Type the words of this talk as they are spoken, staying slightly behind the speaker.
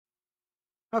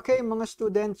Okay, mga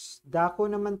students, dako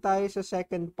naman tayo sa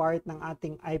second part ng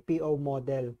ating IPO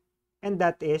model. And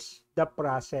that is the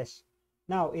process.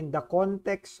 Now, in the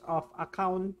context of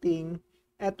accounting,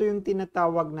 ito yung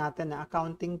tinatawag natin na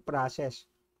accounting process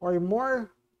or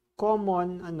more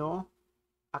common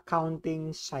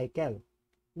accounting cycle.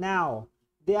 Now,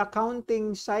 the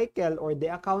accounting cycle or the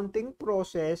accounting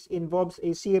process involves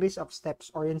a series of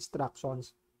steps or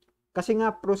instructions. Kasi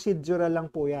nga procedural lang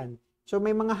po yan. So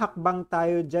may mga hakbang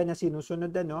tayo dyan na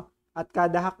sinusunod at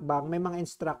kada hakbang may mga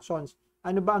instructions.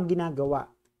 Ano ba ang ginagawa?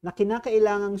 Na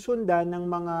kinakailangang sundan ng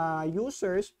mga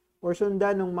users or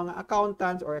sundan ng mga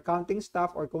accountants or accounting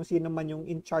staff or kung sino man yung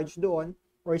in charge doon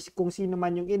or kung sino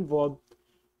man yung involved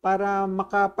para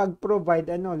makapag-provide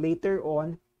later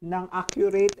on ng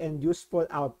accurate and useful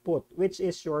output, which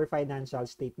is your financial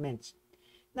statements.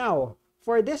 Now,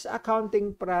 for this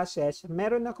accounting process,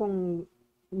 meron akong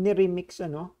ni-remix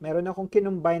meron akong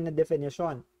kinumbine na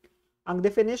definition. Ang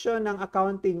definition ng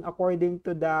accounting according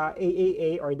to the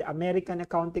AAA or the American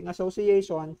Accounting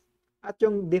Association at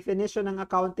yung definition ng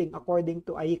accounting according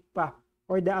to AICPA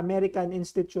or the American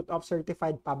Institute of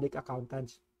Certified Public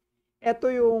Accountants.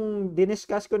 Ito yung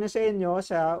diniscuss ko na sa inyo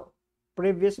sa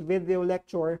previous video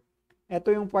lecture.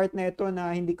 Ito yung part na ito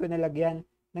na hindi ko nalagyan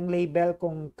ng label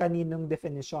kung kaninong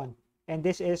definition. And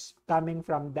this is coming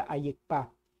from the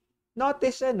AICPA.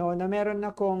 Notice na meron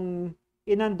akong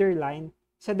in-underline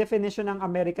sa definition ng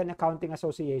American Accounting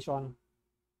Association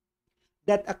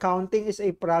that accounting is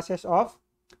a process of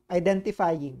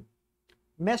identifying,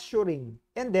 measuring,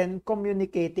 and then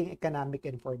communicating economic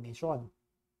information.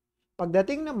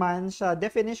 Pagdating naman sa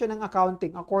definition ng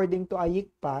accounting according to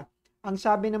AICPA, ang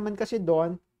sabi naman kasi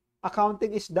doon,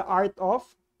 accounting is the art of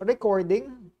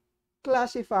recording,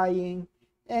 classifying,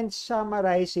 and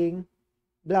summarizing,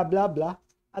 blah blah blah.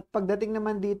 At pagdating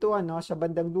naman dito sa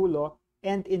bandang dulo,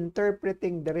 and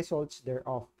interpreting the results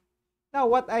thereof. Now,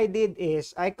 what I did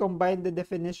is, I combined the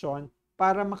definition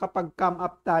para makapag-come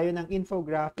up tayo ng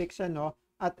infographics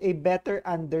at a better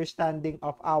understanding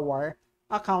of our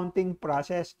accounting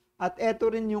process. At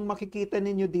eto rin yung makikita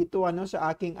ninyo dito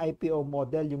sa aking IPO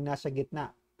model, yung nasa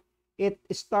gitna. It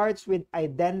starts with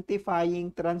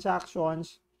identifying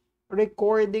transactions,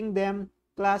 recording them,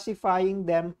 classifying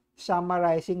them,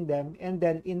 summarizing them, and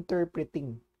then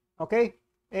interpreting. Okay?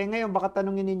 Ngayon baka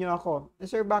tanungin ninyo ako,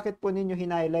 Sir, bakit po ninyo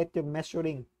highlight yung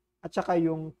measuring at saka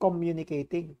yung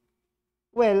communicating?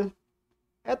 Well,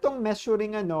 etong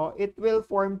measuring it will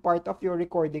form part of your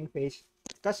recording phase.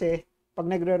 Kasi, pag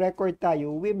nagre-record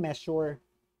tayo, we measure.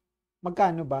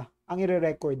 Magkano ba ang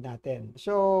i-record natin?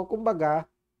 So, kumbaga,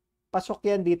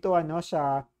 pasok yan dito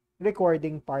sa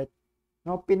recording part.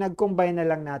 Pinag-combine na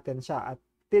lang natin siya at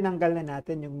tinanggal na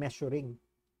natin yung measuring.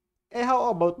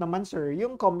 How about naman sir,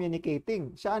 yung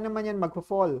communicating? Saan naman yan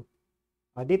magfo-fall?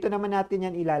 Dito naman natin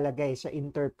yan ilalagay sa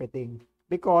interpreting.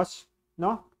 Because,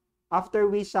 after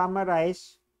we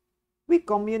summarize, we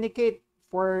communicate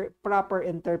for proper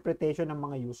interpretation ng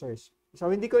mga users. So,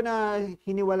 hindi ko na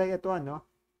hiniwalay ito,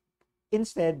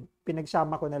 Instead,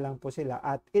 pinagsama ko na lang po sila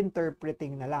at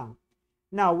interpreting na lang.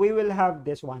 Now, we will have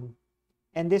this one.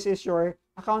 And this is your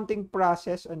accounting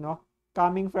process,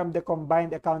 coming from the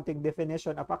combined accounting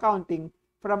definition of accounting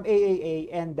from AAA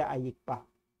and the AICPA.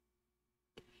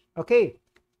 Okay.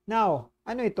 Now,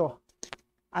 ano ito?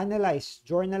 Analyze,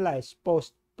 journalize,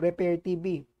 post, prepare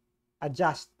TB,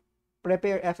 adjust,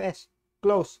 prepare FS,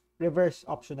 close, reverse,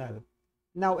 optional.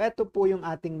 Now, ito po yung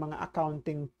ating mga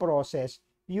accounting process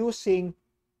using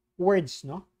words,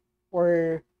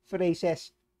 or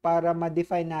phrases para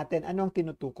ma-define natin anong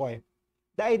tinutukoy.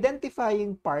 The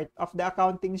identifying part of the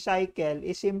accounting cycle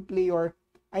is simply your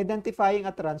identifying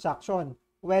a transaction,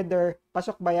 whether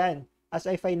pasok ba yan as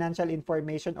a financial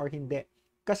information or hindi.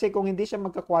 Kasi kung hindi siya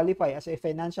magka-qualify as a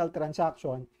financial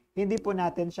transaction, hindi po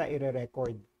natin siya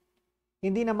i-record.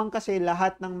 Hindi naman kasi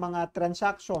lahat ng mga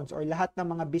transactions or lahat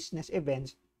ng mga business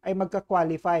events ay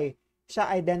magka-qualify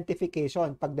sa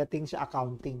identification pagdating sa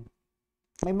accounting.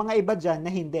 May mga iba dyan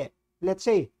na hindi. Let's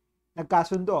say,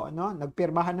 nagkasundo,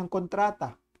 nagpirmahan ng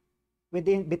kontrata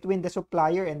between the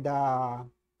supplier and the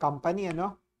company,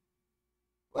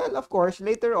 Well, of course,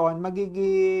 later on,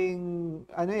 magiging,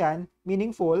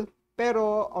 meaningful,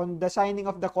 pero on the signing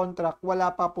of the contract,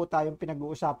 wala pa po tayong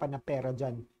pinag-uusapan na pera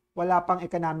dyan. Wala pang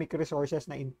economic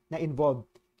resources na involved.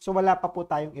 So, wala pa po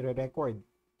tayong i-record.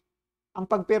 Ang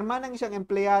pagpirma ng isang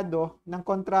empleyado ng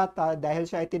kontrata dahil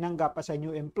siya ay tinanggap as a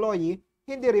new employee,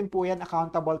 hindi rin po yan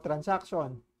accountable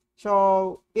transaction.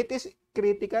 So, it is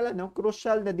critical,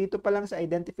 crucial na dito pa lang sa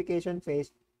identification phase,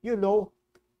 you know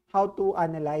how to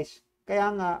analyze.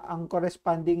 Kaya nga, ang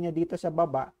corresponding niya dito sa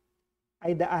baba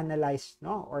ay the analyze,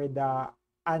 or the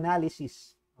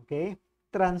analysis. Okay?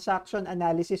 Transaction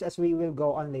analysis as we will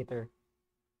go on later.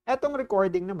 Etong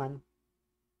recording naman,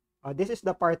 this is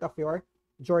the part of your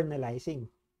journalizing.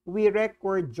 We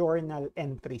record journal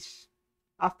entries.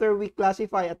 After we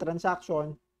classify a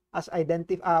transaction as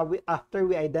after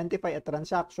we identify a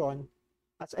transaction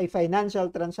as a financial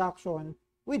transaction,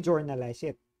 we journalize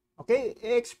it. Okay?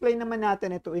 I-explain naman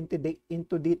natin ito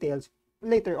into details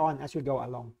later on as we go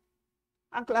along.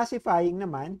 Ang classifying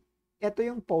naman, ito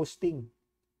yung posting.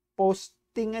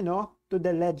 Posting to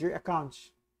the ledger accounts.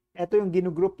 Ito yung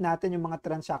ginugroup natin yung mga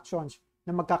transactions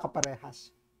na magkakaparehas.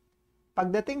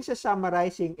 Pagdating sa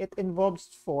summarizing, it involves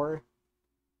 4.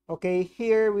 Okay,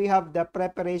 here we have the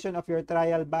preparation of your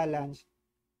trial balance.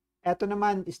 Ito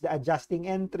naman is the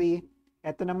adjusting entry.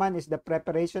 Ito naman is the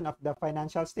preparation of the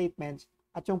financial statements.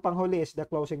 At yung panghuli is the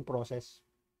closing process.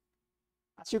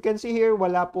 As you can see here,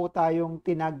 wala po tayong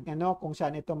tinag kung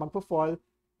saan ito magpo-fall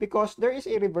because there is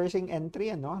a reversing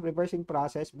entry, reversing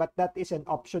process, but that is an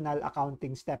optional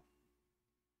accounting step.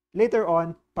 Later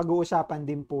on, pag-uusapan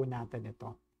din po natin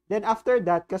ito. Then after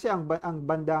that, kasi ang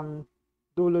bandang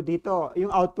dulo dito,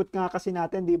 yung output nga kasi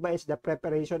natin, di ba, is the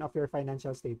preparation of your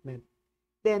financial statement.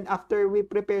 Then after we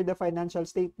prepare the financial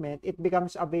statement, it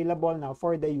becomes available now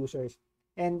for the users.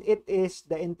 And it is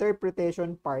the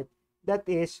interpretation part that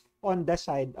is on the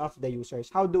side of the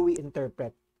users. How do we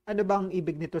interpret? Ano bang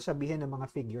ibig nito sabihin ng mga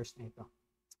figures na ito?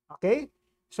 Okay?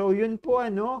 So yun po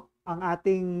ang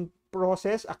ating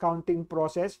process, accounting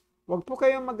process. Huwag po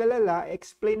kayong mag-alala,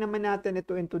 explain naman natin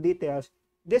ito into details.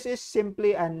 This is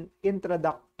simply an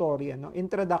introduction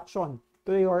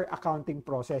to your accounting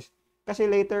process. Kasi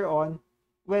later on,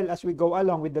 well, as we go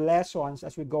along with the lessons,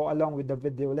 as we go along with the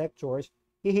video lectures,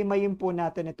 hihimayin po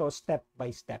natin ito step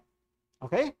by step.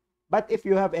 Okay? But if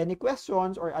you have any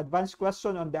questions or advanced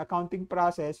question on the accounting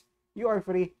process, you are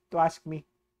free to ask me.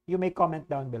 You may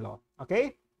comment down below.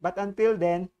 Okay? But until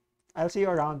then, I'll see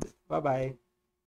you around. Bye-bye.